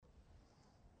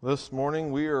This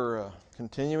morning we are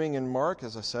continuing in Mark,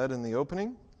 as I said in the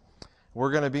opening.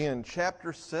 We're going to be in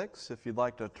chapter 6, if you'd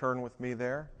like to turn with me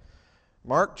there.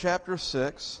 Mark chapter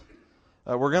 6.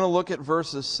 We're going to look at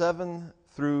verses 7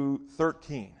 through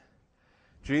 13.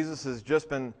 Jesus has just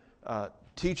been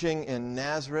teaching in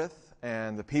Nazareth,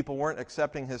 and the people weren't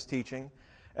accepting his teaching.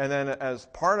 And then as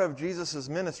part of Jesus'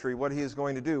 ministry, what he is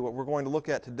going to do, what we're going to look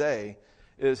at today,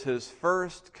 is his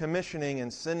first commissioning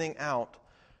and sending out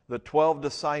the 12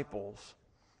 disciples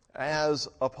as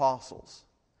apostles.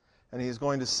 And he's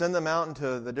going to send them out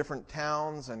into the different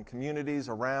towns and communities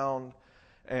around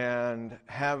and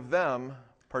have them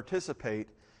participate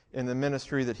in the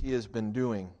ministry that he has been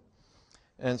doing.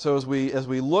 And so as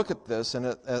we look at this and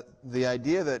at the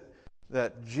idea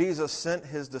that Jesus sent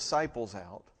his disciples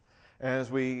out, and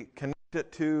as we connect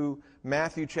it to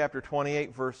Matthew chapter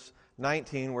 28, verse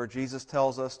 19, where Jesus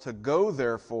tells us to go,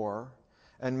 therefore,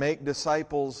 and make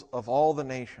disciples of all the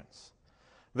nations.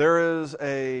 There is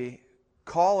a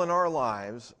call in our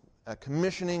lives, a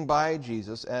commissioning by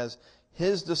Jesus as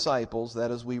his disciples,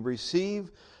 that as we receive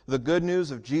the good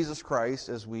news of Jesus Christ,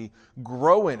 as we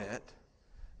grow in it,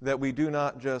 that we do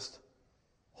not just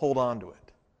hold on to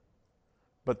it,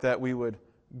 but that we would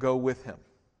go with him.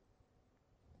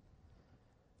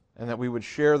 And that we would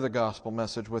share the gospel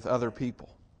message with other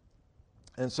people.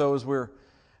 And so as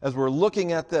we're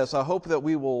looking at this, I hope that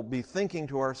we will be thinking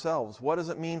to ourselves, what does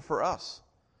it mean for us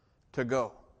to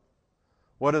go?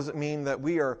 What does it mean that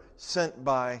we are sent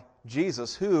by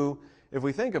Jesus, who, if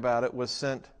we think about it, was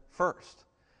sent first?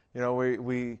 You know,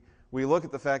 we look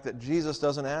at the fact that Jesus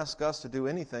doesn't ask us to do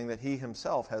anything that he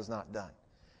himself has not done.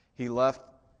 He left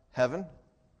heaven,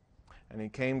 and he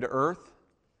came to earth.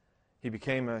 He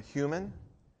became a human.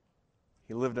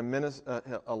 He lived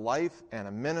a life and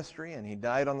a ministry, and he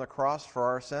died on the cross for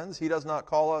our sins. He does not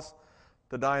call us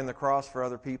to die on the cross for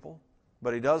other people,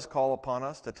 but he does call upon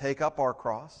us to take up our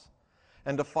cross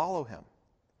and to follow him.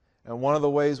 And one of the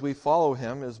ways we follow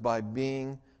him is by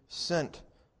being sent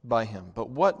by him. But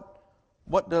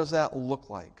what does that look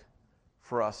like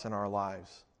for us in our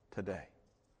lives today?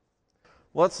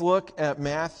 Let's look at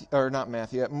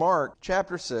Mark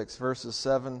chapter 6, verses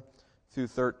 7 through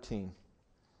 13.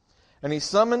 And he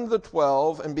summoned the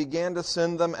 12 and began to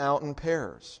send them out in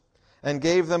pairs, and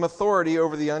gave them authority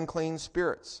over the unclean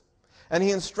spirits. And he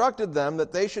instructed them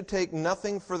that they should take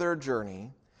nothing for their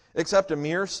journey except a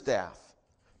mere staff,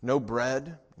 no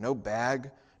bread, no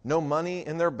bag, no money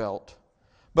in their belt,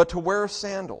 but to wear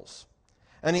sandals.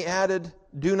 And he added,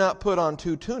 "Do not put on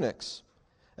 2 tunics."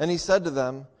 And he said to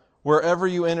them, "Wherever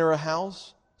you enter a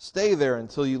house, stay there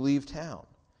until you leave town.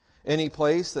 Any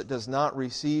place that does not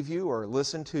receive you or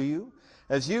listen to you,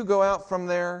 as you go out from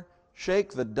there,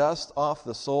 shake the dust off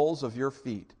the soles of your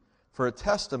feet for a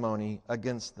testimony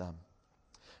against them."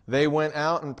 They went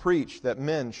out and preached that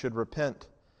men should repent.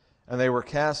 And they were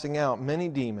casting out many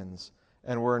demons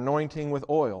and were anointing with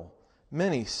oil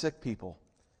many sick people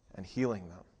and healing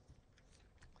them.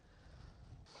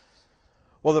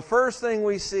 Well, the first thing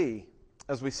we see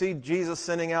as we see Jesus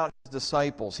sending out his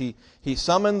disciples, he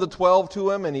summoned the 12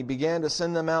 to him and he began to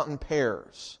send them out in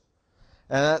pairs.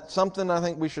 And that's something I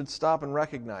think we should stop and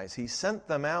recognize. He sent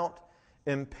them out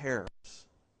in pairs.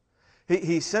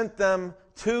 He sent them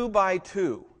 2 by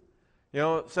 2. You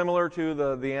know, similar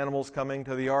to the animals coming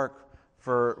to the ark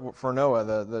for Noah,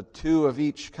 the 2 of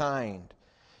each kind.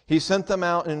 He sent them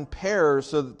out in pairs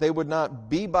so that they would not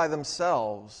be by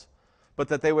themselves, but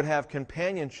that they would have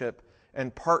companionship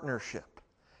and partnership.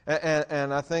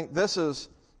 And I think this is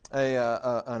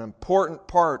an important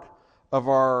part of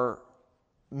our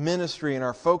ministry and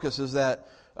our focus, is that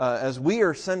as we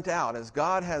are sent out, as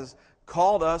God has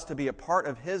called us to be a part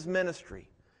of his ministry,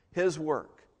 his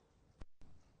work,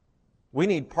 we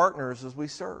need partners as we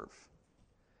serve.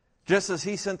 Just as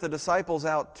he sent the disciples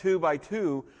out 2 by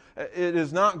 2, it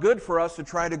is not good for us to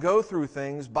try to go through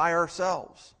things by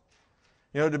ourselves.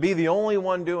 You know, to be the only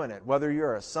one doing it. Whether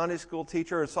you're a Sunday school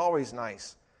teacher, it's always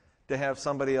nice to have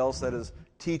somebody else that is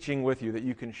teaching with you, that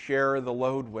you can share the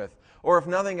load with. Or if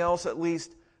nothing else, at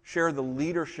least share the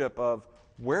leadership of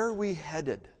where are we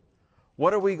headed?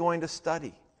 What are we going to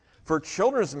study? For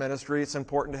children's ministry, it's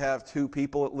important to have 2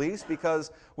 people at least,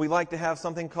 because we like to have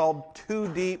something called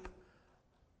 2 deep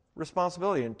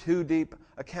responsibility and 2 deep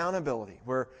accountability,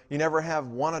 where you never have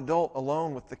one adult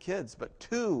alone with the kids, but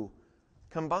 2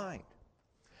 combined.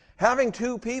 Having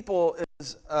 2 people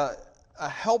is a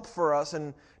help for us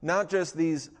in not just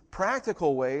these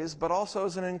practical ways, but also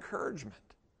as an encouragement.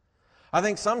 I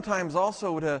think sometimes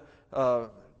also to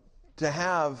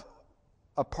have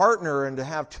a partner and to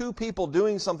have 2 people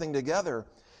doing something together,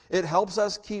 it helps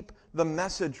us keep the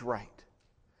message right.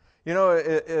 You know,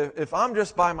 if I'm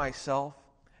just by myself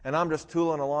and I'm just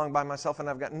tooling along by myself and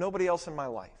I've got nobody else in my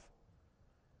life,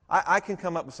 I can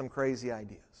come up with some crazy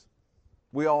ideas.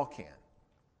 We all can.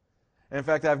 And in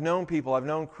fact, I've known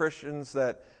Christians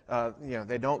that,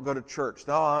 they don't go to church.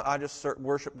 No, I just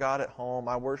worship God at home.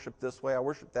 I worship this way. I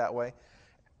worship that way.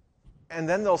 And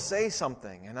then they'll say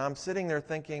something, and I'm sitting there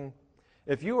thinking,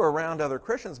 if you were around other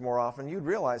Christians more often, you'd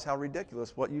realize how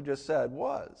ridiculous what you just said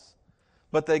was.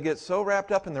 But they get so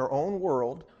wrapped up in their own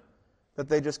world that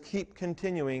they just keep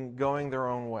continuing going their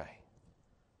own way.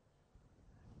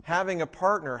 Having a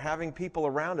partner, having people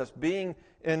around us, being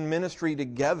in ministry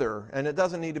together, and it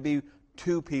doesn't need to be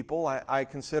two people. I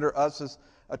consider us as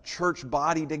a church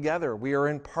body together. We are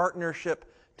in partnership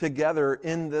together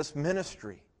in this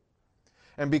ministry.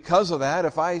 And because of that,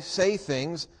 if I say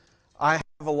things, I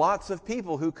have lots of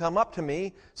people who come up to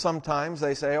me. Sometimes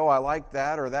they say, oh, I like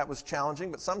that, or that was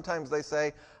challenging. But sometimes they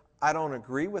say, I don't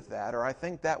agree with that, or I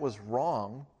think that was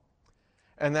wrong.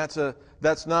 And that's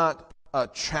not a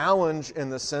challenge in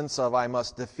the sense of I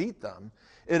must defeat them.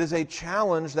 It is a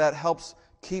challenge that helps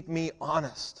keep me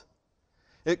honest.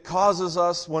 It causes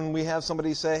us, when we have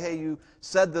somebody say, hey, you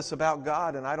said this about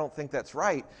God and I don't think that's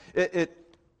right, it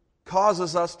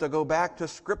causes us to go back to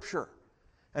Scripture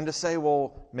and to say,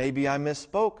 well, maybe I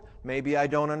misspoke, maybe I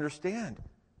don't understand.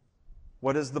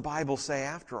 What does the Bible say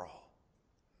after all?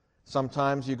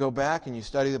 Sometimes you go back and you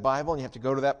study the Bible and you have to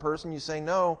go to that person, you say,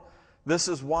 no, this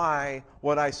is why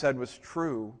what I said was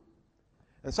true.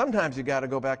 And sometimes you got to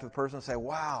go back to the person and say,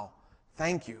 wow,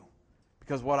 thank you,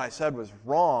 because what I said was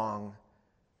wrong.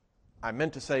 I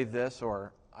meant to say this,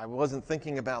 or I wasn't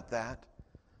thinking about that.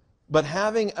 But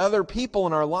having other people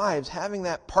in our lives, having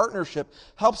that partnership,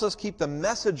 helps us keep the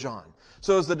message on.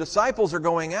 So as the disciples are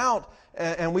going out,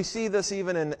 and we see this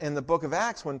even in the book of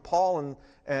Acts when Paul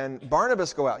and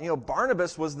Barnabas go out. You know,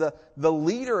 Barnabas was the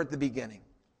leader at the beginning.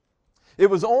 It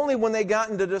was only when they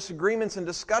got into disagreements and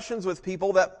discussions with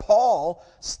people that Paul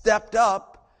stepped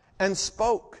up and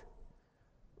spoke.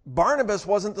 Barnabas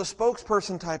wasn't the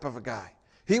spokesperson type of a guy.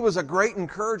 He was a great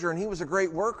encourager and he was a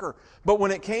great worker. But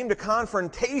when it came to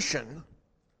confrontation,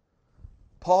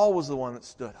 Paul was the one that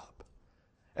stood up.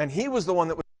 And he was the one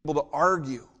that was able to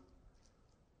argue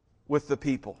with the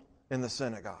people in the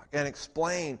synagogue and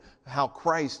explain how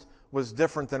Christ was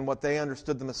different than what they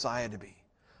understood the Messiah to be.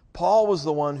 Paul was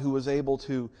the one who was able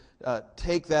to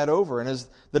take that over. And as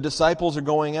the disciples are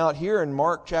going out here in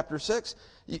Mark chapter 6,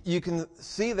 you can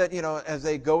see that, as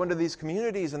they go into these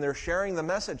communities and they're sharing the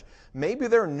message, maybe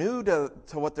they're new to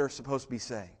what they're supposed to be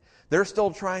saying. They're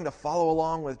still trying to follow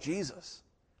along with Jesus.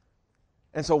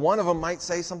 And so one of them might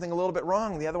say something a little bit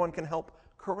wrong, the other one can help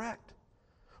correct.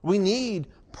 We need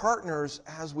partners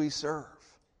as we serve.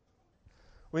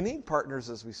 We need partners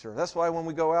as we serve. That's why when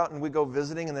we go out and we go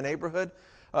visiting in the neighborhood,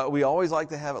 we always like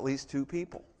to have at least two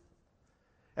people.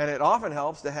 And it often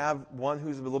helps to have one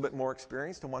who's a little bit more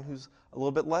experienced and one who's a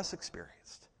little bit less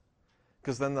experienced.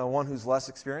 Because then the one who's less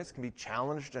experienced can be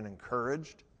challenged and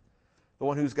encouraged. The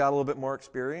one who's got a little bit more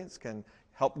experience can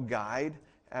help guide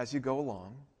as you go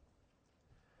along.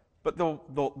 But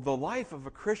the life of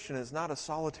a Christian is not a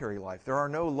solitary life. There are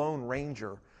no Lone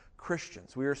Ranger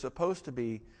Christians. We are supposed to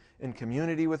be in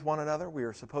community with one another. We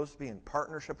are supposed to be in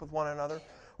partnership with one another.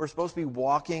 We're supposed to be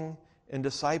walking in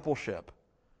discipleship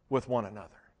with one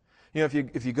another.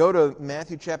 If you go to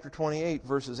Matthew chapter 28,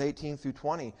 verses 18 through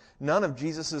 20, none of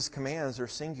Jesus' commands are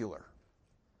singular.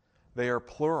 They are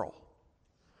plural.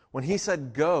 When he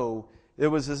said go, it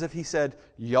was as if he said,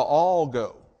 you all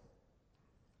go.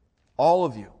 All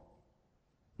of you.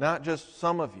 Not just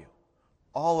some of you.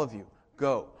 All of you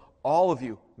go. All of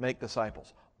you make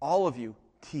disciples. All of you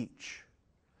teach.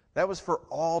 That was for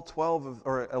all 12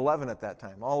 or 11 at that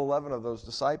time, all 11 of those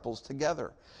disciples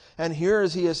together. And here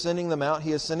as he is sending them out,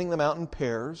 he is sending them out in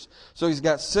pairs. So he's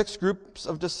got 6 groups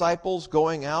of disciples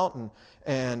going out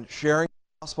and sharing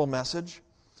the gospel message.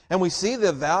 And we see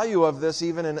the value of this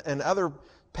even in other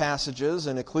passages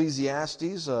in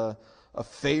Ecclesiastes, a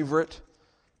favorite,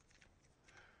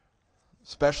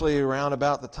 especially around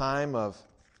about the time of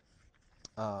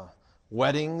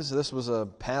weddings. This was a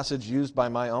passage used by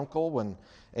my uncle when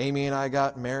Amy and I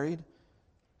got married.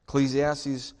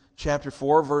 Ecclesiastes chapter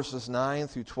 4, verses 9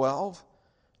 through 12.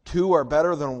 2 are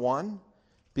better than 1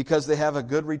 because they have a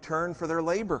good return for their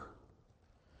labor.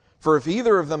 For if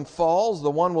either of them falls,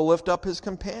 the one will lift up his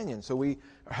companion. So we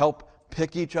help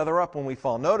pick each other up when we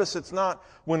fall. Notice it's not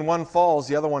when one falls,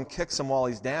 the other one kicks him while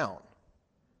he's down,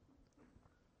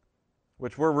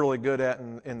 which we're really good at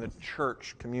in the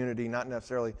church community, not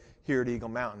necessarily here at Eagle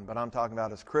Mountain, but I'm talking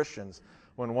about as Christians.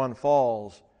 When one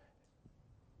falls,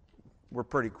 we're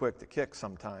pretty quick to kick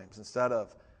sometimes instead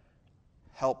of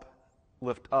help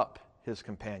lift up his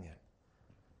companion.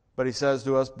 But he says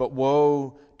to us, but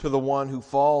woe to the one who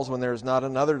falls when there is not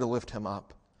another to lift him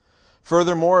up.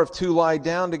 Furthermore, if two lie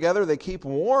down together, they keep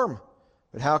warm.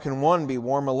 But how can one be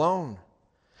warm alone?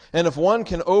 And if one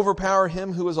can overpower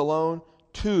him who is alone,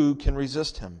 two can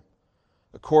resist him.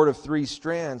 A cord of 3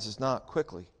 strands is not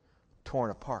quickly torn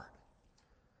apart.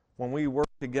 When we work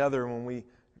together, when we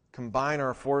combine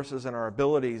our forces and our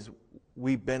abilities,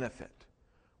 we benefit.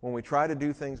 When we try to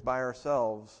do things by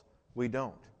ourselves, we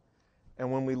don't.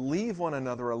 And when we leave one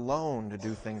another alone to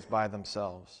do things by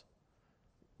themselves,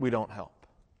 we don't help.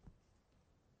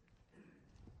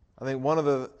 I think one of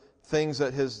the things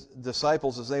that his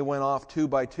disciples, as they went off 2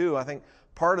 by 2, I think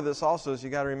part of this also is you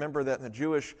got to remember that in the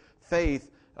Jewish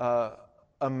faith,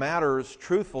 a matter's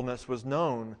truthfulness was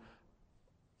known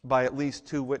by at least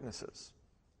 2 witnesses.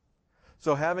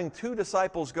 So having 2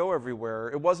 disciples go everywhere,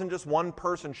 it wasn't just one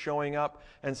person showing up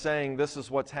and saying this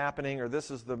is what's happening or this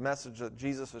is the message that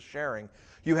Jesus is sharing.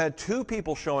 You had 2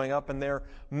 people showing up and their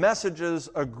messages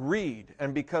agreed.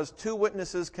 And because 2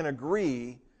 witnesses can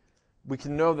agree, we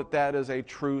can know that that is a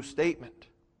true statement.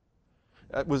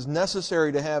 It was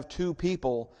necessary to have 2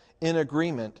 people in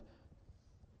agreement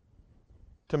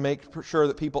to make sure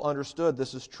that people understood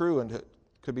this is true and it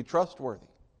could be trustworthy.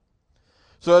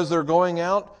 So as they're going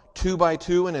out 2 by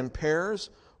 2 and in pairs,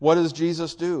 what does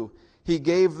Jesus do? He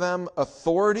gave them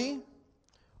authority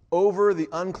over the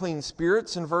unclean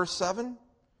spirits in verse 7.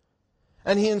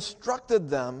 And he instructed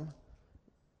them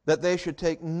that they should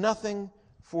take nothing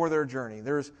for their journey.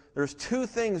 There's 2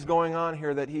 things going on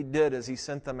here that he did as he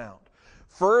sent them out.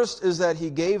 First is that he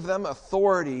gave them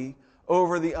authority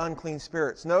over the unclean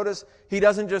spirits. Notice, he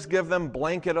doesn't just give them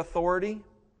blanket authority.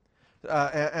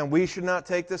 And we should not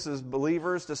take this as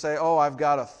believers to say, oh, I've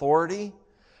got authority.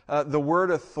 The word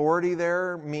authority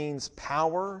there means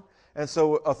power. And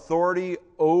so authority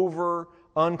over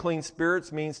unclean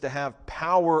spirits means to have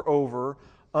power over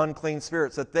unclean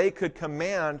spirits. That they could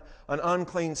command an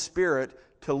unclean spirit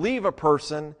to leave a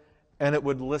person and it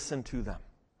would listen to them.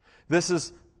 This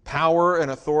is power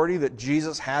and authority that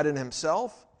Jesus had in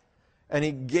himself. And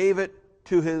he gave it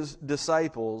to his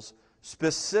disciples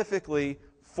specifically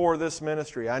for this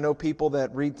ministry. I know people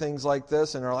that read things like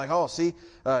this and are like, oh, see,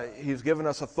 he's given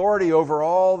us authority over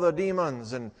all the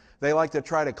demons. And they like to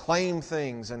try to claim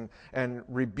things and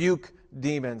rebuke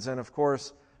demons. And of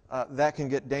course, that can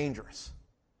get dangerous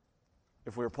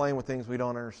if we're playing with things we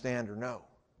don't understand or know.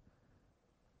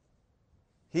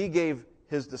 He gave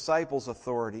his disciples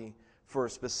authority for a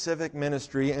specific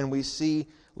ministry, and we see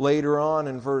later on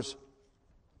in verse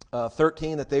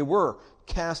 13 that they were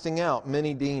casting out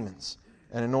many demons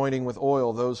and anointing with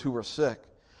oil those who were sick.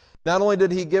 Not only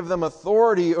did he give them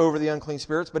authority over the unclean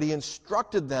spirits, but he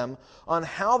instructed them on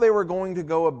how they were going to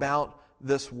go about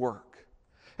this work.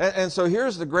 And so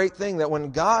here's the great thing, that when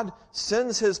God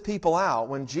sends his people out,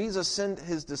 when Jesus sent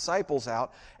his disciples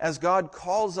out, as God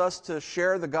calls us to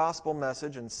share the gospel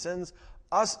message and sends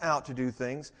us out to do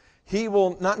things, he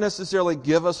will not necessarily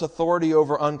give us authority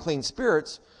over unclean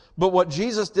spirits, but what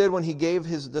Jesus did when he gave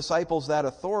his disciples that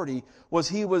authority was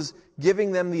he was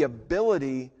giving them the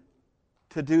ability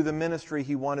to do the ministry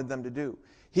he wanted them to do.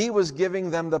 He was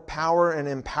giving them the power and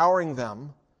empowering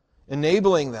them,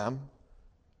 enabling them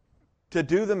to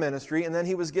do the ministry, and then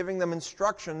he was giving them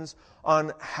instructions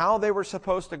on how they were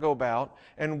supposed to go about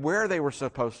and where they were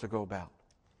supposed to go about.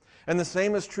 And the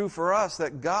same is true for us,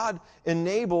 that God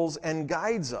enables and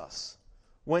guides us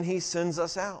when he sends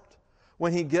us out.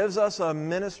 When he gives us a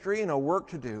ministry and a work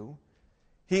to do,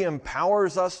 he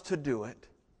empowers us to do it.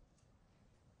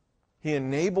 He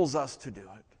enables us to do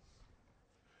it.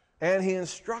 And he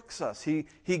instructs us. He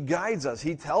guides us.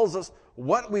 He tells us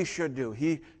what we should do.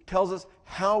 He tells us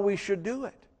how we should do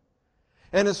it.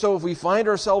 And so if we find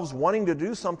ourselves wanting to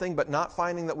do something but not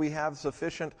finding that we have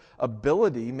sufficient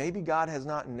ability, maybe God has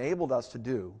not enabled us to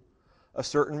do a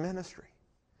certain ministry.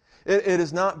 It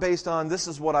is not based on this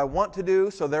is what I want to do,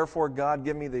 so therefore God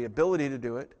give me the ability to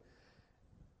do it.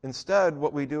 Instead,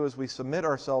 what we do is we submit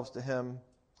ourselves to him.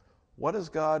 What has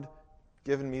God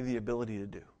given me the ability to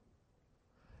do?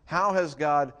 How has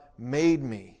God made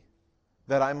me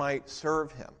that I might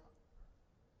serve him?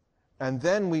 And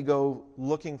then we go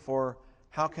looking for,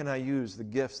 how can I use the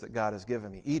gifts that God has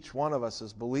given me? Each one of us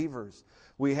as believers,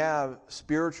 we have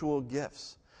spiritual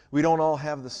gifts. We don't all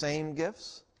have the same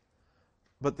gifts,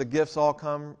 but the gifts all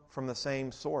come from the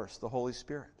same source, the Holy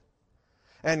Spirit.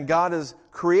 And God has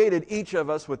created each of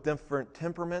us with different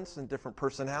temperaments and different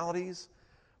personalities.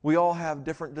 We all have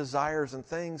different desires and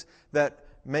things that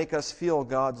make us feel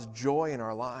God's joy in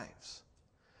our lives.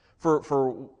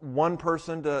 for one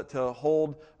person to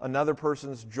hold another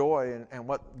person's joy and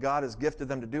what God has gifted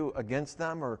them to do against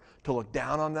them, or to look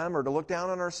down on them, or to look down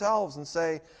on ourselves and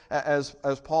say, as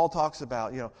Paul talks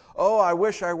about, oh, I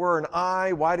wish I were an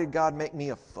eye. Why did God make me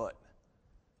a foot?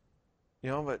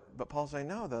 But Paul's saying,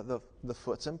 no, the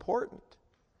foot's important.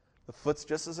 The foot's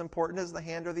just as important as the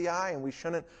hand or the eye, and we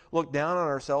shouldn't look down on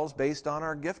ourselves based on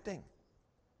our gifting.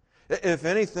 If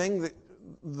anything,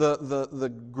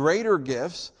 the greater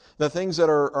gifts, the things that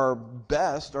are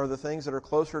best, are the things that are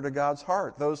closer to God's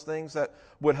heart. Those things that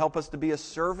would help us to be a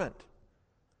servant.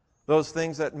 Those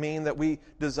things that mean that we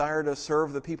desire to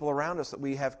serve the people around us, that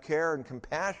we have care and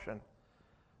compassion.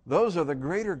 Those are the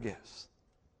greater gifts.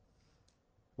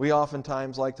 We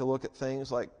oftentimes like to look at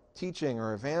things like teaching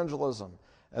or evangelism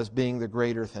as being the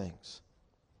greater things.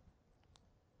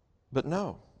 But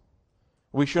no,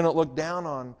 we shouldn't look down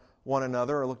on one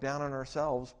another or look down on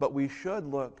ourselves, but we should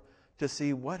look to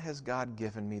see, what has God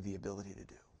given me the ability to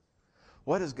do?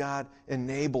 What has God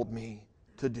enabled me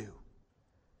to do?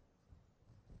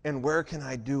 And where can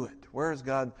I do it? Where is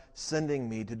God sending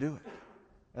me to do it?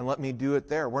 And let me do it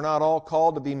there. We're not all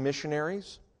called to be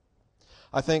missionaries.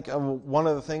 I think one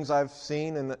of the things I've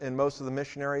seen in most of the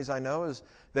missionaries I know is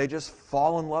they just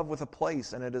fall in love with a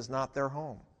place and it is not their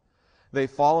home. They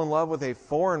fall in love with a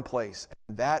foreign place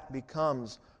and that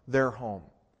becomes their home.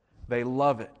 They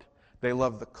love it. They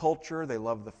love the culture. They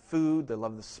love the food. They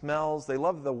love the smells. They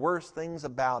love the worst things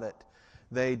about it.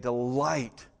 They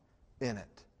delight in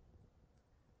it.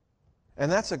 And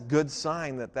that's a good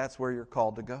sign that that's where you're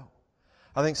called to go.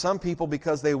 I think some people,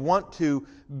 because they want to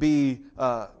be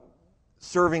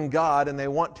serving God and they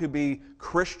want to be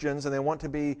Christians and they want to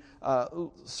be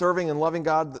serving and loving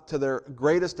God to their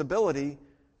greatest ability,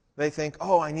 they think,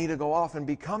 oh, I need to go off and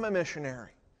become a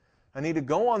missionary. I need to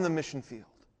go on the mission field.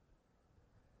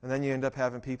 And then you end up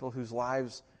having people whose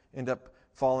lives end up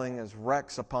falling as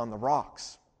wrecks upon the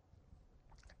rocks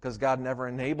because God never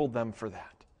enabled them for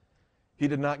that. He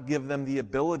did not give them the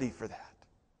ability for that.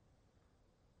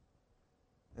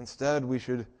 Instead, we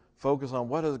should focus on,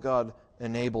 what has God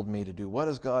enabled me to do? What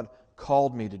has God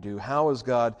called me to do? How is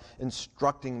God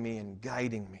instructing me and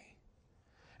guiding me?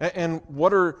 And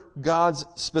what are God's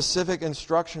specific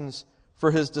instructions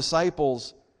for His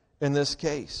disciples in this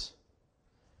case?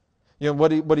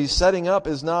 What He's setting up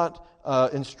is not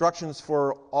instructions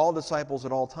for all disciples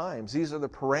at all times. These are the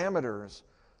parameters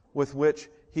with which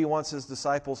He wants His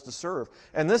disciples to serve.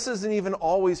 And this isn't even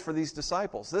always for these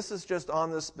disciples. This is just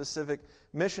on this specific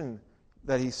mission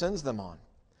that He sends them on.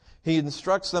 He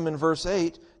instructs them in verse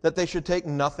 8 that they should take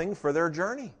nothing for their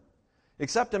journey,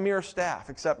 except a mere staff.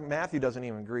 Except Matthew doesn't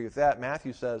even agree with that.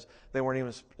 Matthew says they weren't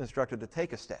even instructed to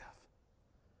take a staff.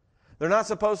 They're not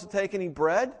supposed to take any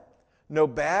bread, no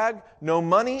bag, no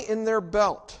money in their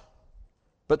belt,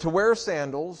 but to wear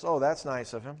sandals. Oh, that's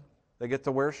nice of him. They get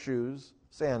to wear shoes,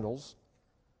 sandals.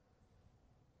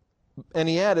 And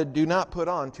he added, do not put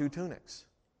on 2 tunics.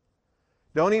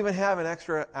 Don't even have an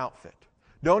extra outfit.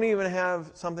 Don't even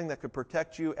have something that could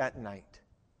protect you at night.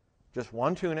 Just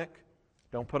 1 tunic.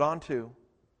 Don't put on 2.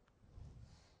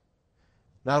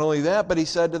 Not only that, but he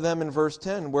said to them in verse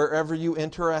 10, wherever you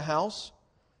enter a house,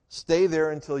 stay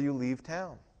there until you leave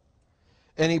town.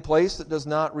 Any place that does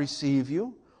not receive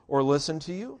you or listen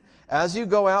to you, as you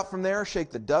go out from there,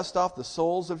 shake the dust off the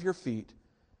soles of your feet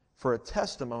for a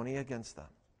testimony against them.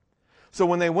 So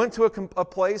when they went to a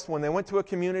place, when they went to a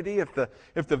community, if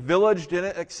the village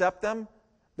didn't accept them,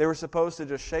 they were supposed to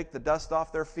just shake the dust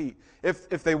off their feet.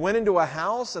 If they went into a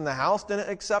house and the house didn't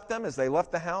accept them, as they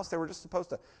left the house, they were just supposed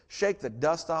to shake the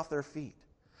dust off their feet.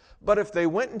 But if they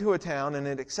went into a town and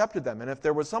it accepted them, and if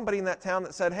there was somebody in that town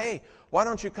that said, hey, why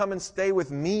don't you come and stay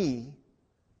with me?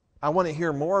 I want to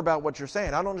hear more about what you're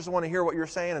saying. I don't just want to hear what you're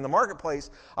saying in the marketplace.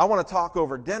 I want to talk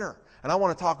over dinner, and I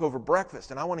want to talk over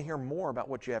breakfast, and I want to hear more about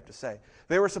what you have to say.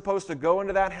 They were supposed to go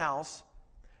into that house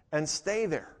and stay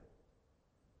there.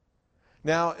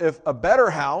 Now, if a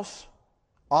better house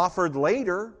offered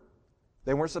later,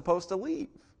 they weren't supposed to leave.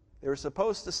 They were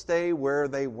supposed to stay where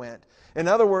they went. In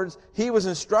other words, he was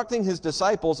instructing his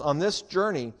disciples on this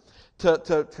journey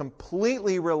to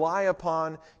completely rely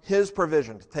upon his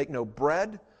provision, to take no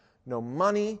bread, no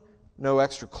money, no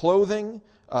extra clothing,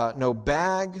 no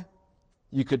bag.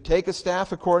 You could take a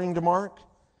staff according to Mark.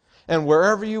 And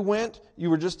wherever you went,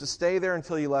 you were just to stay there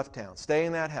until you left town. Stay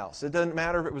in that house. It didn't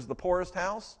matter if it was the poorest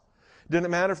house. It didn't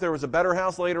matter if there was a better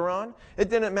house later on. It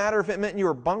didn't matter if it meant you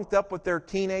were bunked up with their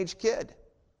teenage kid.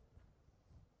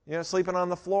 Sleeping on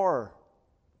the floor.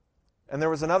 And there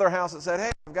was another house that said,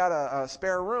 hey, I've got a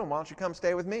spare room. Why don't you come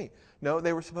stay with me? No,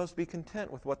 they were supposed to be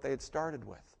content with what they had started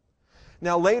with.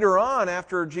 Now later on,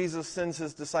 after Jesus sends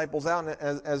his disciples out,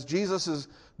 and as Jesus is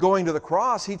going to the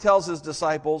cross, he tells his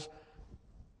disciples,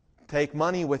 take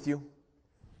money with you.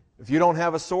 If you don't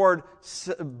have a sword,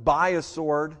 buy a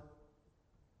sword.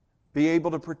 Be able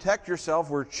to protect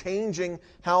yourself. We're changing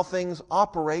how things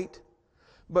operate.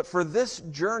 But for this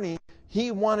journey, he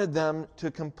wanted them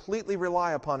to completely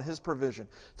rely upon his provision,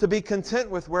 to be content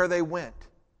with where they went,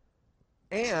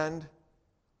 and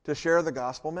to share the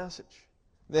gospel message.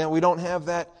 Then we don't have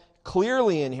that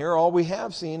clearly in here. All we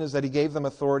have seen is that he gave them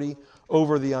authority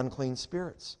over the unclean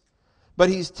spirits. But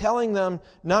he's telling them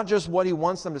not just what he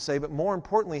wants them to say, but more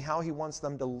importantly, how he wants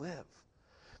them to live.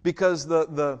 Because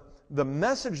the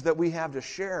message that we have to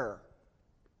share,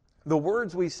 the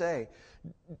words we say,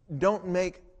 don't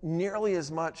make nearly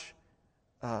as much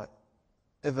of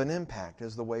an impact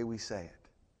as the way we say it.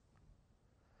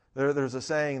 There's a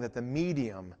saying that the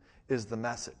medium is the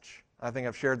message. I think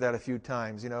I've shared that a few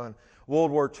times. In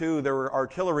World War II, there were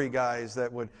artillery guys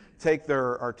that would take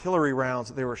their artillery rounds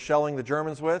that they were shelling the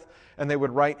Germans with, and they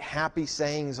would write happy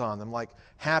sayings on them, like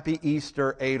Happy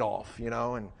Easter, Adolf,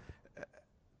 and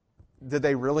did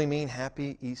they really mean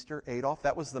Happy Easter, Adolf?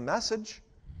 That was the message?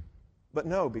 But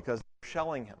no, because they're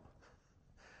shelling him.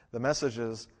 The message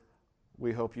is,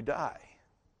 we hope you die.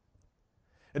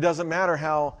 It doesn't matter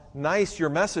how nice your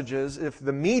message is if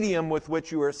the medium with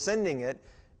which you are sending it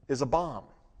is a bomb.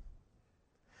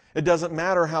 It doesn't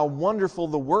matter how wonderful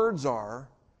the words are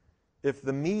if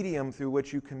the medium through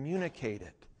which you communicate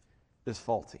it is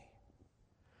faulty.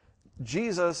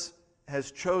 Jesus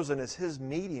has chosen as his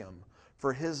medium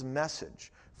for his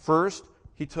message. First,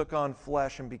 he took on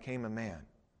flesh and became a man.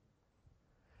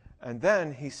 And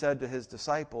then he said to his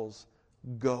disciples,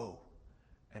 go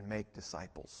and make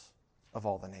disciples of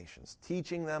all the nations,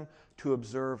 teaching them to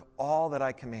observe all that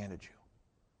I commanded you.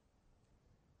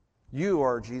 You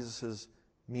are Jesus'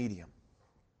 medium.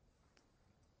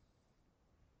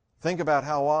 Think about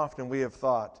how often we have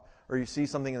thought, or you see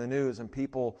something in the news and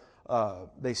people,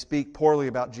 they speak poorly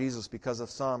about Jesus because of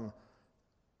some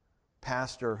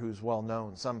pastor who's well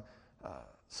known, some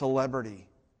celebrity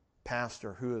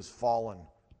pastor who has fallen,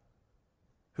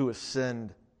 who has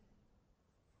sinned,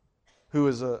 who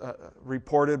is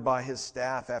reported by his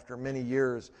staff after many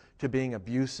years to being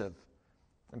abusive.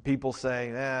 And people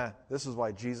saying, this is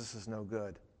why Jesus is no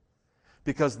good.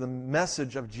 Because the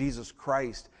message of Jesus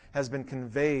Christ has been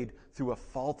conveyed through a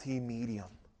faulty medium.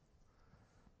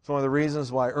 It's one of the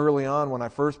reasons why early on when I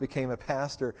first became a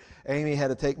pastor, Amy had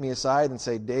to take me aside and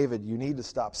say, David, you need to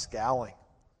stop scowling.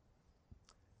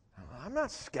 I'm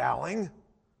not scowling.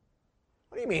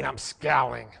 What do you mean I'm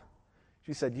scowling?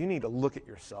 She said, you need to look at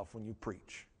yourself when you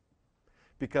preach.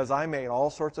 Because I made all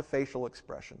sorts of facial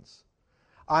expressions.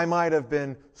 I might have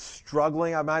been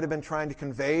struggling. I might have been trying to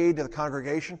convey to the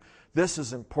congregation, this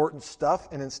is important stuff.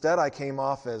 And instead I came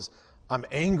off as, I'm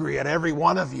angry at every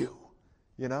one of you.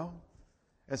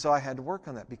 And so I had to work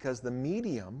on that because the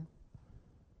medium,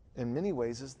 in many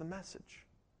ways, is the message.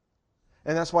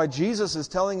 And that's why Jesus is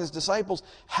telling his disciples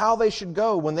how they should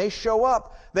go. When they show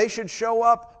up, they should show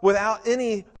up without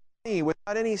any money,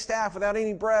 without any staff, without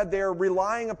any bread. They are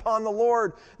relying upon the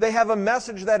Lord. They have a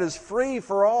message that is free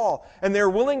for all, and they're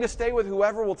willing to stay with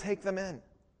whoever will take them in.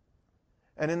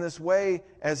 And in this way,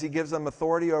 as he gives them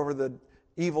authority over the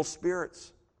evil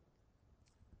spirits,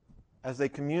 as they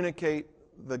communicate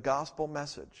the gospel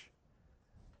message,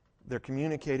 they're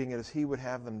communicating it as he would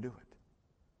have them do it.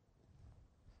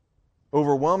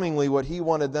 Overwhelmingly, what he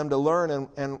wanted them to learn,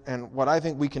 and what I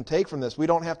think we can take from this, we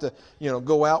don't have to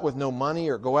go out with no money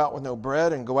or go out with no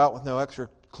bread and go out with no extra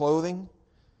clothing.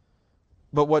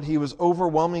 But what he was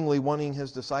overwhelmingly wanting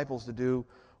his disciples to do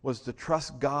was to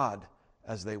trust God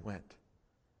as they went.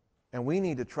 And we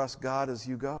need to trust God as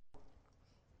you go.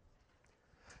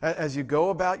 As you go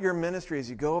about your ministry, as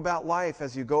you go about life,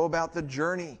 as you go about the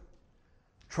journey,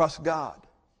 trust God.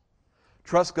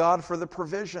 Trust God for the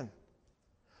provision.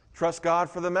 Trust God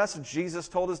for the message. Jesus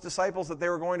told his disciples that they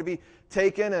were going to be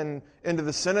taken into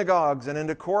the synagogues and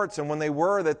into courts, and when they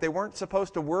were, that they weren't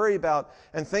supposed to worry about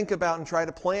and think about and try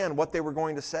to plan what they were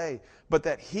going to say, but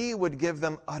that he would give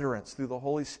them utterance through the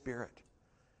Holy Spirit.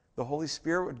 The Holy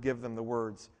Spirit would give them the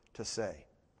words to say.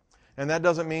 And that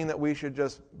doesn't mean that we should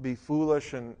just be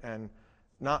foolish and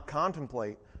not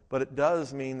contemplate, but it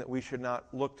does mean that we should not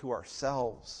look to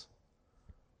ourselves.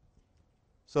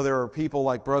 So there are people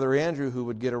like Brother Andrew who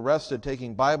would get arrested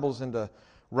taking Bibles into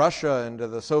Russia, into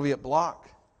the Soviet bloc.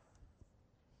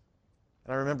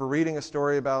 And I remember reading a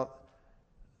story about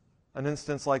an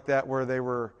instance like that where they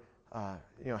were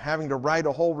having to write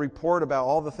a whole report about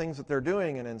all the things that they're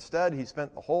doing, and instead he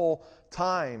spent the whole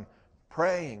time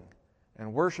praying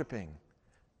and worshiping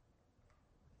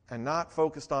and not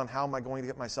focused on how am I going to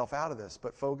get myself out of this,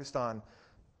 but focused on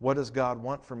what does God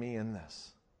want for me in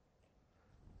this.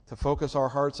 To focus our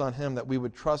hearts on Him, that we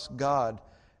would trust God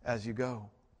as you go.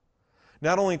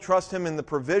 Not only trust Him in the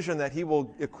provision that He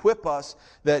will equip us,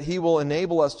 that He will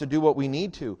enable us to do what we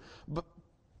need to,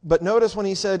 but notice when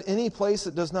He said, any place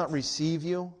that does not receive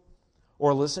you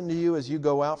or listen to you as you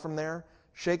go out from there,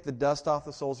 shake the dust off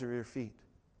the soles of your feet.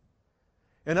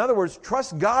 In other words,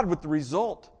 trust God with the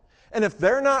result. And if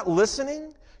they're not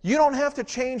listening, you don't have to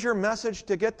change your message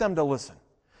to get them to listen.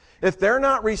 If they're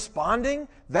not responding,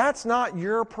 that's not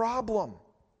your problem.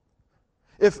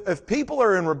 If people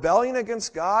are in rebellion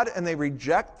against God and they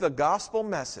reject the gospel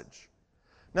message,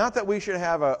 not that we should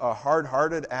have a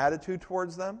hard-hearted attitude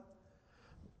towards them,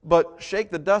 but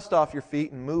shake the dust off your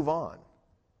feet and move on,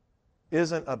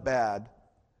 isn't a bad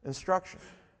instruction.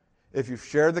 If you've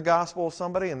shared the gospel with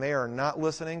somebody and they are not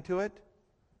listening to it,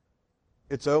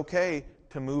 it's okay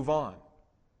to move on.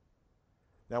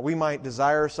 Now, we might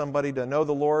desire somebody to know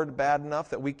the Lord bad enough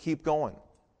that we keep going.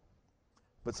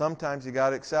 But sometimes you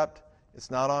got to accept,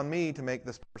 it's not on me to make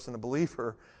this person a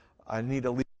believer. I need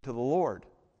to lead to the Lord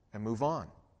and move on.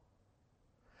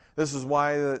 This is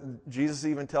why Jesus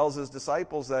even tells His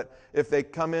disciples that if they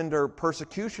come into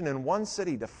persecution in one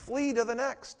city, to flee to the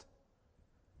next.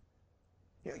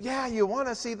 Yeah, you want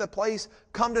to see the place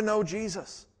come to know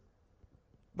Jesus.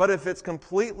 But if it's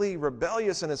completely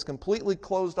rebellious and it's completely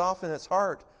closed off in its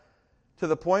heart to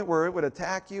the point where it would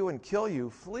attack you and kill you,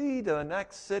 flee to the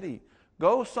next city.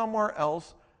 Go somewhere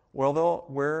else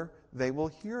where they will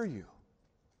hear you.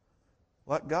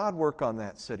 Let God work on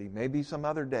that city. Maybe some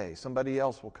other day somebody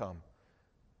else will come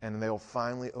and they'll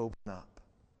finally open up.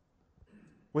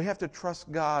 We have to trust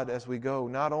God as we go,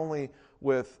 not only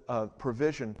with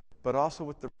provision, but also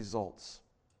with the results.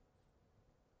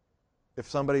 If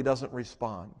somebody doesn't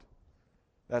respond,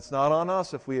 that's not on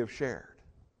us if we have shared.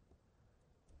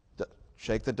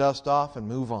 Shake the dust off and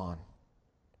move on,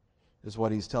 is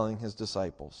what He's telling His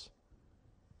disciples.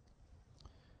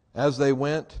 As they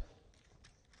went,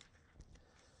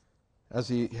 as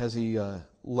he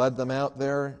led them out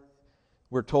there,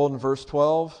 we're told in verse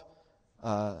 12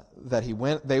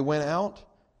 that they went out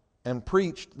and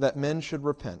preached that men should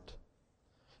repent.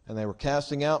 And they were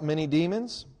casting out many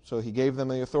demons, so He gave them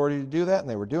the authority to do that, and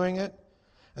they were doing it.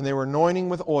 And they were anointing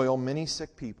with oil many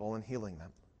sick people and healing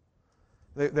them.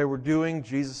 They were doing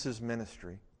Jesus'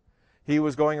 ministry. He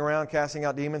was going around casting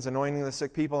out demons, anointing the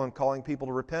sick people, and calling people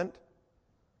to repent.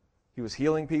 He was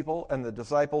healing people, and the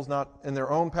disciples, not in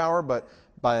their own power, but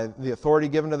by the authority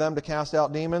given to them to cast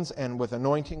out demons, and with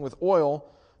anointing with oil,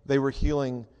 they were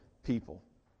healing people.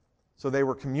 So they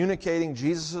were communicating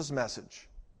Jesus' message.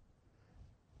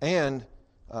 And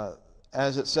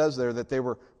as it says there, that they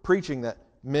were preaching that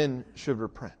men should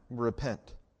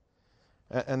repent.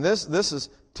 And this is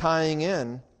tying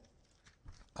in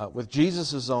with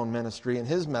Jesus' own ministry and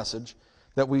His message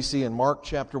that we see in Mark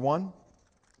chapter 1.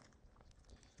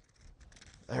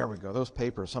 There we go. Those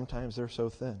papers, sometimes they're so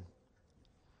thin.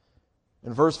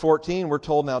 In verse 14, we're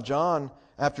told, now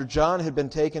after John had been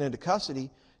taken into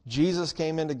custody, Jesus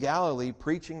came into Galilee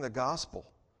preaching the gospel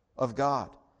of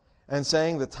God and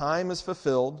saying, the time is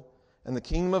fulfilled and the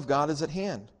kingdom of God is at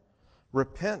hand.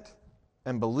 Repent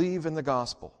and believe in the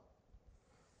gospel.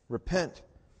 Repent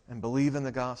and believe in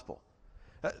the gospel.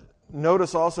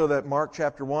 Notice also that Mark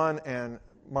chapter 1 and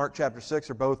Mark chapter 6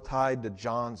 are both tied to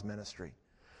John's ministry.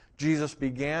 Jesus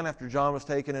began after John was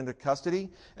taken into custody,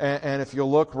 and if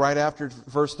you'll look right after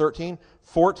verse 13,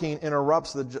 14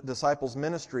 interrupts the disciples'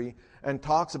 ministry and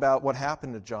talks about what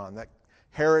happened to John, that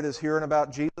Herod is hearing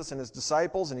about Jesus and His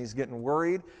disciples, and he's getting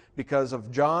worried because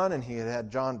of John, and he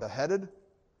had John beheaded.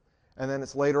 And then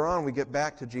it's later on we get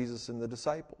back to Jesus and the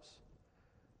disciples.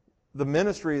 The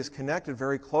ministry is connected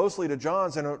very closely to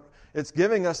John's, and it's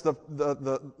giving us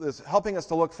it's helping us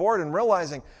to look forward and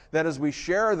realizing that as we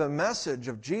share the message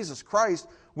of Jesus Christ,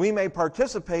 we may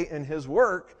participate in His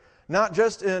work, not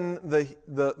just in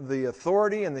the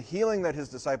authority and the healing that His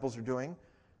disciples are doing,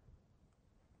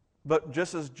 but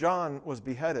just as John was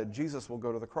beheaded, Jesus will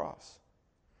go to the cross.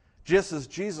 Just as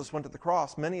Jesus went to the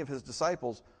cross, many of His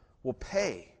disciples will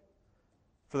pay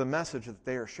for the message that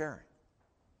they are sharing.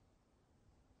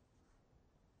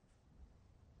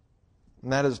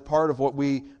 And that is part of what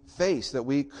we face, that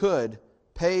we could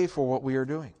pay for what we are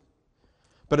doing.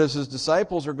 But as His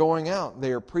disciples are going out,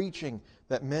 they are preaching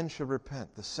that men should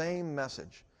repent. The same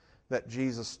message that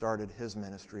Jesus started His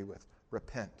ministry with.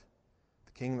 Repent.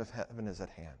 The kingdom of heaven is at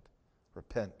hand.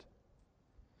 Repent.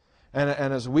 And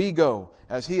as we go,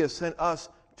 as He has sent us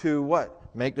to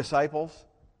what? Make disciples.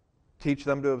 Teach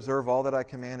them to observe all that I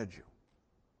commanded you.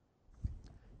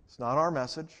 It's not our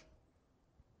message.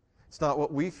 It's not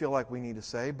what we feel like we need to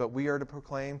say, but we are to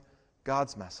proclaim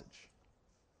God's message.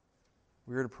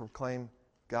 We are to proclaim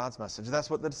God's message. That's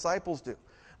what the disciples do.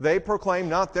 They proclaim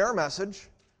not their message,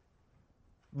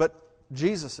 but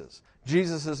Jesus's.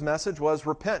 Jesus's message was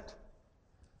repent.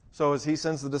 So as he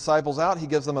sends the disciples out, he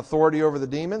gives them authority over the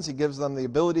demons. He gives them the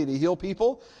ability to heal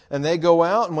people. And they go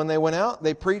out, and when they went out,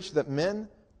 they preached that men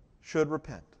should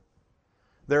repent.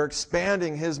 They're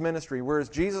expanding his ministry. Whereas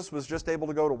Jesus was just able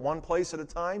to go to one place at a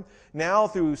time, now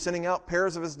through sending out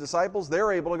pairs of his disciples,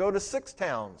 they're able to go to 6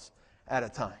 towns at a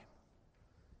time.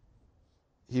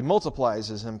 He multiplies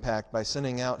his impact by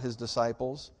sending out his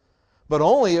disciples, but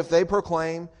only if they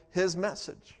proclaim his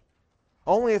message.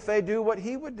 Only if they do what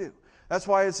he would do. That's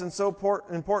why it's so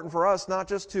important for us not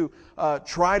just to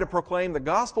try to proclaim the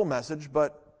gospel message,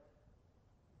 but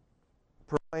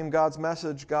proclaim God's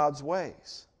message God's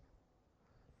ways.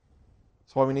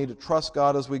 That's why we need to trust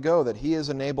God as we go, that He has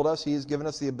enabled us, He has given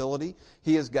us the ability,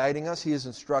 He is guiding us, He is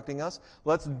instructing us.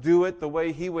 Let's do it the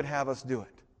way He would have us do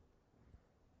it.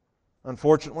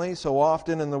 Unfortunately, so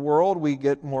often in the world we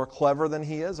get more clever than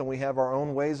He is, and we have our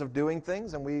own ways of doing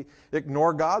things, and we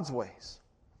ignore God's ways.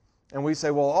 And we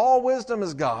say, well, all wisdom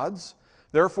is God's,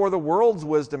 therefore the world's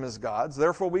wisdom is God's,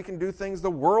 therefore we can do things the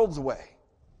world's way.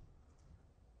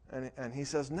 And He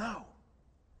says, no.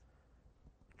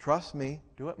 Trust me,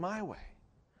 do it my way.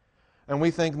 And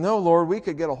we think, no, Lord, we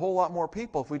could get a whole lot more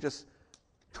people if we just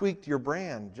tweaked your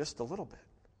brand just a little bit.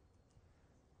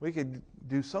 We could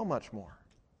do so much more.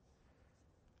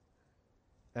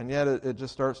 And yet it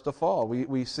just starts to fall.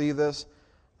 We see this,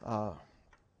 the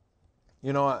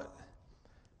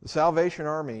Salvation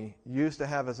Army used to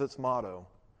have as its motto,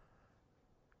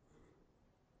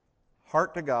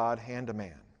 heart to God, hand to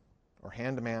man. Or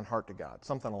hand to man, heart to God.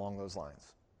 Something along those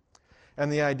lines.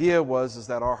 And the idea is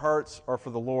that our hearts are for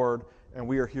the Lord and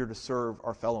we are here to serve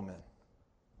our fellow men.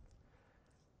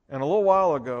 And a little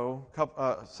while ago,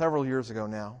 several years ago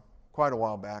now, quite a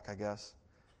while back I guess,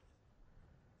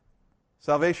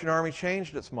 Salvation Army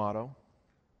changed its motto,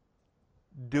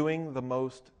 doing the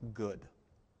most good.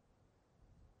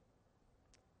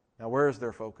 Now where is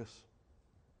their focus?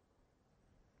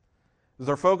 Is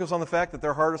their focus on the fact that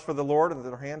their heart is for the Lord and that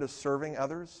their hand is serving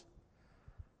others?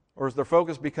 Or has their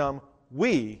focus become,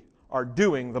 we are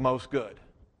doing the most good?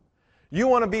 You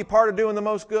want to be part of doing the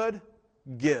most good?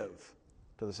 Give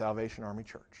to the Salvation Army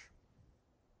Church.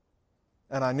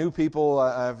 And I knew people,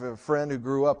 I have a friend who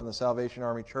grew up in the Salvation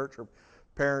Army Church. Her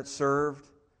parents served,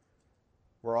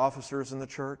 were officers in the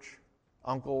church,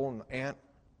 uncle and aunt,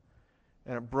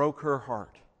 and it broke her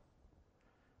heart.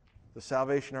 The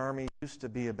Salvation Army used to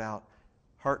be about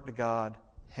heart to God,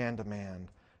 hand to man,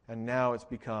 and now it's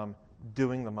become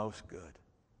doing the most good.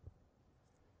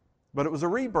 But it was a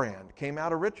rebrand, came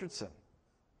out of Richardson,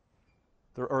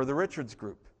 the Richards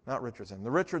Group, not Richardson,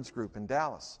 the Richards Group in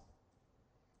Dallas.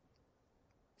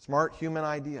 Smart human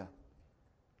idea.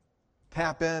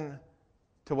 Tap in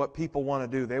to what people want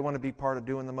to do. They want to be part of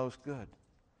doing the most good.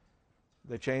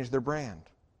 They changed their brand.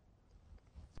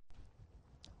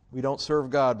 We don't serve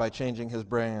God by changing His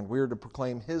brand. We are to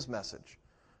proclaim His message,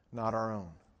 not our own.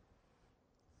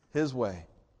 His way.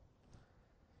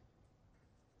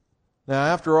 Now,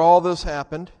 after all this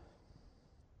happened,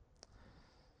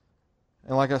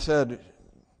 and like I said,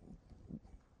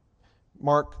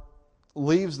 Mark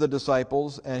leaves the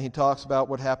disciples and he talks about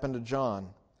what happened to John.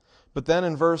 But then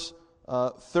in verse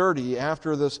 30,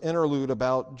 after this interlude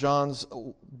about John's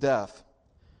death,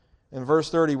 in verse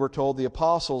 30 we're told the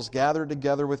apostles gathered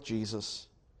together with Jesus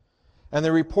and they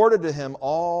reported to him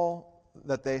all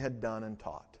that they had done and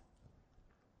taught.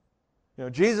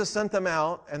 Jesus sent them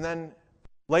out, and then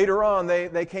later on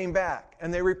they came back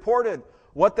and they reported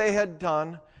what they had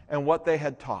done and what they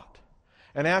had taught.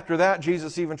 And after that,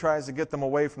 Jesus even tries to get them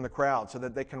away from the crowd so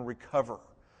that they can recover,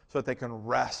 so that they can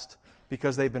rest,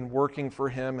 because they've been working for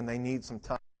Him and they need some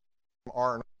time,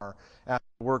 R&R, after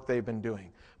the work they've been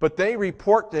doing. But they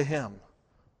report to Him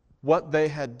what they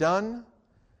had done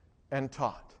and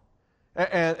taught.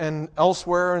 And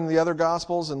elsewhere in the other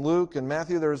Gospels, in Luke and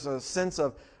Matthew, there's a sense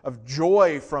of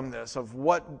joy from this, of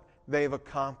what they've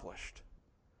accomplished.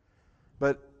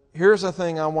 But here's the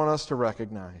thing I want us to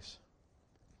recognize.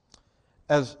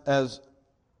 As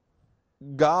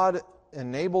God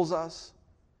enables us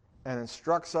and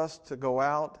instructs us to go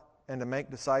out and to make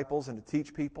disciples and to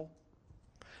teach people,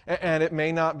 and it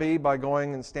may not be by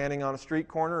going and standing on a street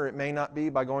corner, it may not be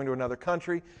by going to another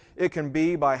country, it can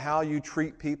be by how you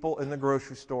treat people in the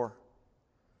grocery store.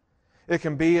 It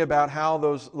can be about how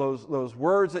those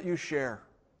words that you share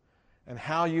and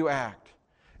how you act.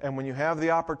 And when you have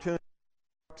the opportunity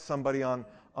to talk to somebody on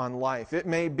on life. It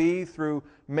may be through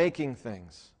making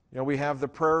things. We have the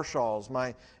prayer shawls.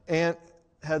 My aunt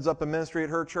heads up a ministry at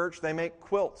her church. They make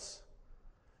quilts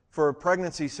for a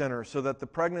pregnancy center so that the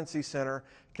pregnancy center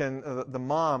can, the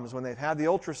moms, when they've had the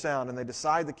ultrasound and they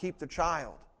decide to keep the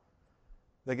child,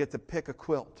 they get to pick a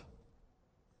quilt.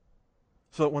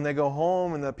 So that when they go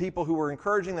home and the people who were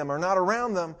encouraging them are not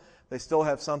around them, they still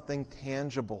have something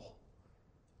tangible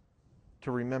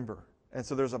to remember. And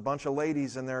so there's a bunch of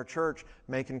ladies in their church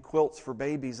making quilts for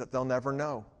babies that they'll never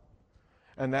know.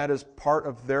 And that is part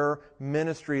of their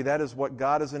ministry. That is what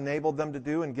God has enabled them to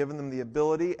do and given them the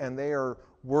ability, and they are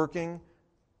working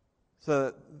so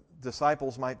that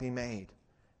disciples might be made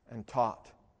and taught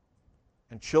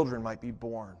and children might be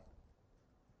born.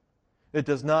 It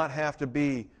does not have to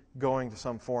be going to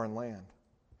some foreign land.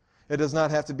 It does not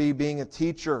have to be being a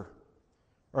teacher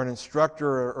or an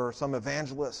instructor or some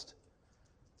evangelist.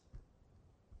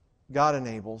 God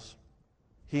enables.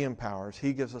 He empowers.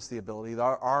 He gives us the ability.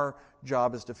 Our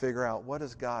job is to figure out, what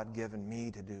has God given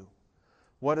me to do?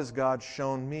 What has God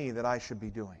shown me that I should be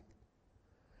doing?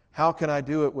 How can I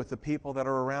do it with the people that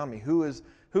are around me? Who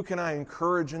can I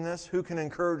encourage in this? Who can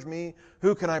encourage me?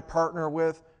 Who can I partner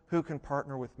with? Who can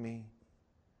partner with me?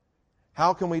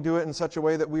 How can we do it in such a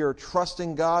way that we are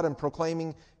trusting God and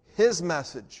proclaiming His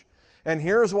message? And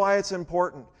here's why it's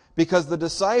important. Because the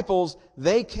disciples,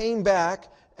 they came back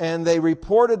and they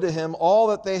reported to Him all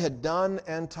that they had done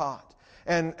and taught.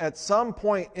 And at some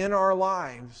point in our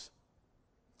lives,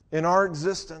 in our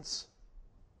existence,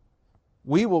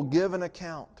 we will give an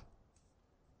account.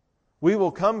 We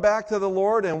will come back to the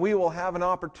Lord and we will have an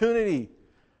opportunity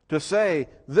to say,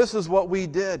 this is what we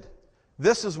did.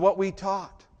 This is what we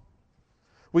taught.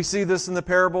 We see this in the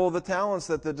parable of the talents,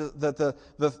 that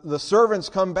the servants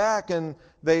come back and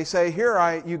they say,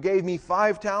 here, you gave me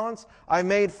 5 talents, I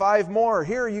made 5 more.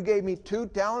 Here, you gave me 2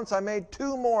 talents, I made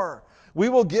 2 more. We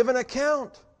will give an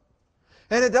account.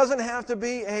 And it doesn't have to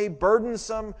be a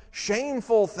burdensome,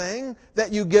 shameful thing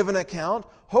that you give an account.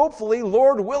 Hopefully,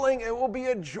 Lord willing, it will be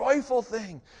a joyful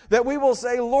thing. That we will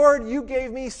say, Lord, you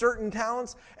gave me certain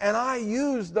talents, and I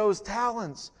used those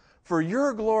talents for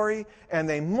your glory, and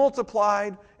they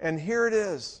multiplied, and here it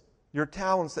is, your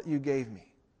talents that you gave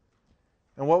me.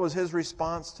 And what was His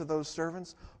response to those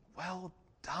servants? Well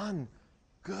done,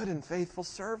 good and faithful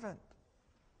servant.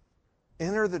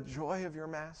 Enter the joy of your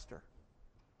master.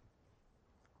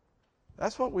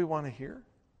 That's what we want to hear.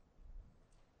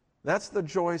 That's the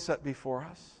joy set before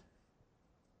us.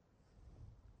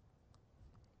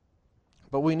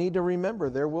 But we need to remember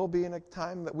there will be a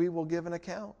time that we will give an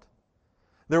account.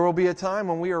 There will be a time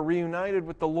when we are reunited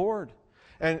with the Lord.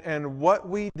 And what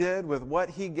we did with what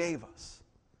He gave us,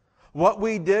 what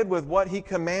we did with what He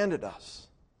commanded us,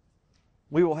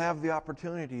 we will have the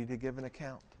opportunity to give an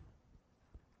account.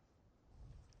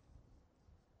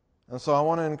 And so I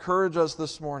want to encourage us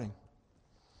this morning,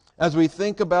 as we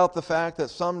think about the fact that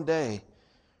someday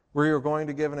we are going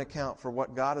to give an account for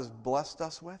what God has blessed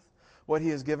us with, what He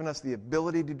has given us the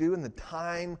ability to do, and the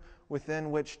time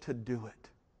within which to do it.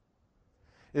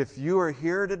 If you are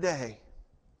here today,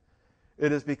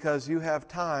 it is because you have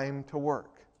time to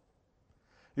work.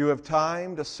 You have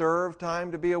time to serve,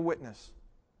 time to be a witness.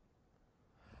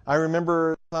 I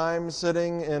remember a time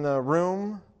sitting in a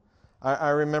room. I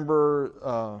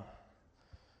remember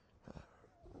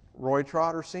Roy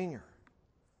Trotter Sr.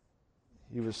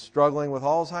 He was struggling with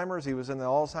Alzheimer's. He was in the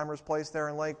Alzheimer's place there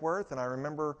in Lake Worth, and I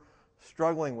remember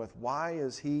struggling with, why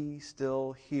is he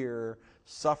still here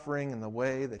suffering in the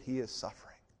way that he is suffering?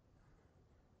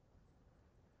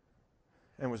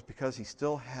 And it was because he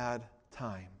still had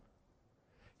time.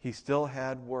 He still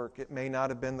had work. It may not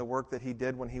have been the work that he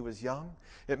did when he was young.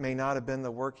 It may not have been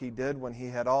the work he did when he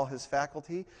had all his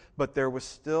faculty, but there was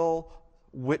still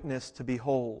witness to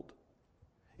behold.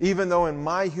 Even though in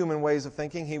my human ways of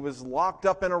thinking, he was locked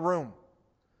up in a room.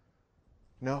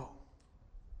 No.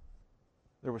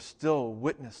 There was still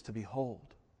witness to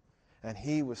behold. And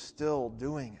he was still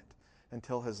doing it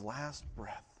until his last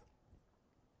breath.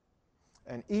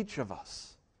 And each of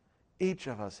us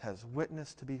has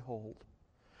witness to behold.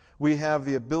 We have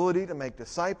the ability to make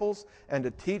disciples and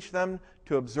to teach them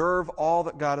to observe all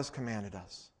that God has commanded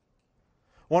us.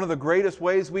 One of the greatest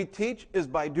ways we teach is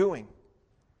by doing.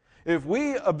 If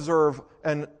we observe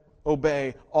and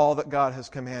obey all that God has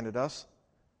commanded us,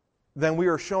 then we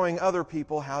are showing other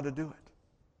people how to do it.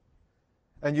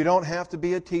 And you don't have to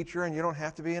be a teacher, and you don't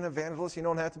have to be an evangelist, you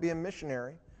don't have to be a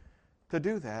missionary to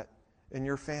do that in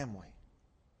your family.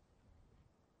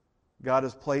 God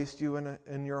has placed you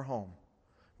in your home.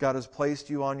 God has placed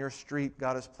you on your street.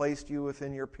 God has placed you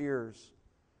within your peers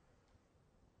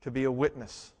to be a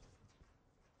witness,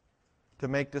 to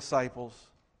make disciples,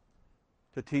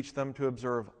 to teach them to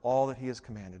observe all that He has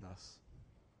commanded us.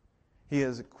 He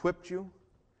has equipped you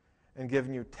and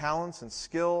given you talents and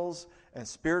skills and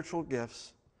spiritual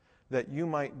gifts that you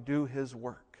might do His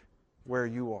work where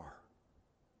you are.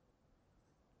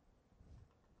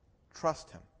 Trust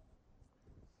Him.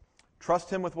 Trust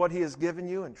Him with what He has given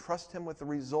you, and trust Him with the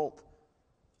result.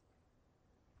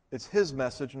 It's His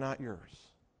message, not yours.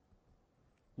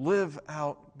 Live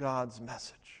out God's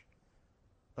message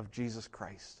of Jesus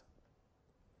Christ,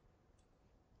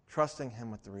 trusting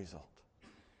Him with the result.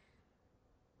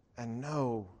 And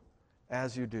know,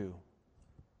 as you do,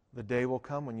 the day will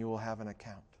come when you will have an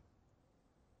account.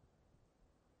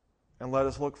 And let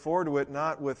us look forward to it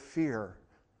not with fear.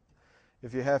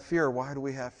 If you have fear, why do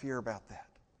we have fear about that?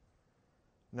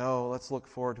 No, let's look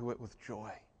forward to it with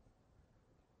joy.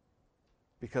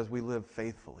 Because we lived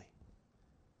faithfully.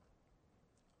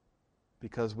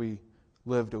 Because we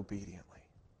lived obediently.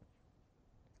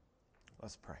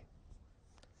 Let's pray.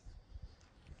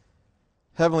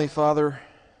 Heavenly Father,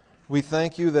 we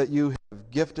thank You that You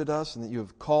have gifted us and that You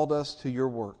have called us to Your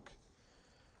work.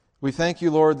 We thank You,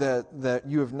 Lord, that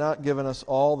You have not given us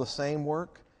all the same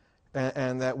work,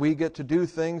 and that we get to do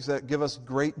things that give us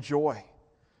great joy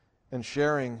in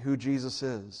sharing who Jesus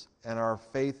is and our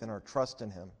faith and our trust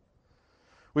in Him.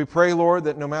 We pray, Lord,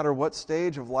 that no matter what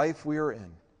stage of life we are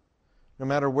in, no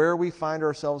matter where we find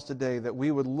ourselves today, that we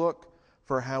would look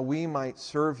for how we might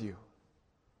serve You,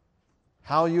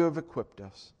 how You have equipped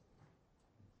us,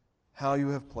 how You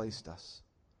have placed us.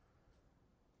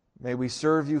 May we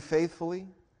serve You faithfully.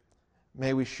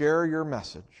 May we share Your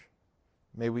message.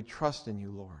 May we trust in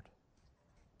You, Lord.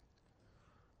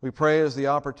 We pray as the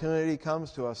opportunity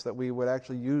comes to us that we would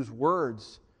actually use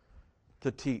words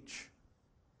to teach,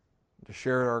 to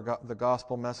share the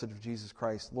gospel message of Jesus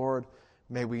Christ. Lord,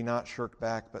 may we not shirk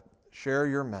back, but share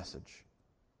Your message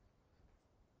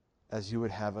as You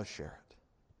would have us share it.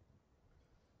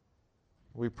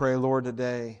 We pray, Lord,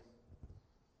 today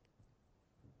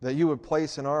that You would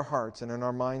place in our hearts and in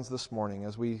our minds this morning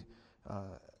as we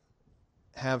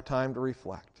have time to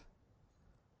reflect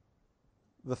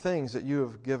the things that You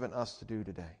have given us to do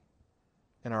today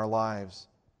in our lives,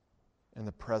 in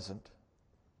the present,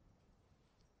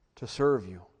 to serve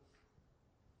You,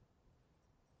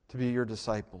 to be Your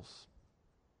disciples.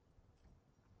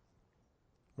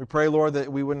 We pray, Lord,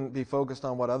 that we wouldn't be focused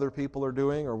on what other people are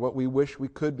doing or what we wish we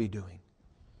could be doing.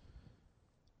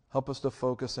 Help us to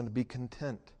focus and to be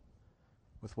content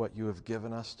with what You have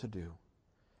given us to do.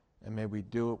 And may we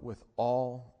do it with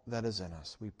all that is in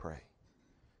us, we pray.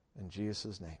 In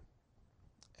Jesus' name,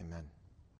 amen.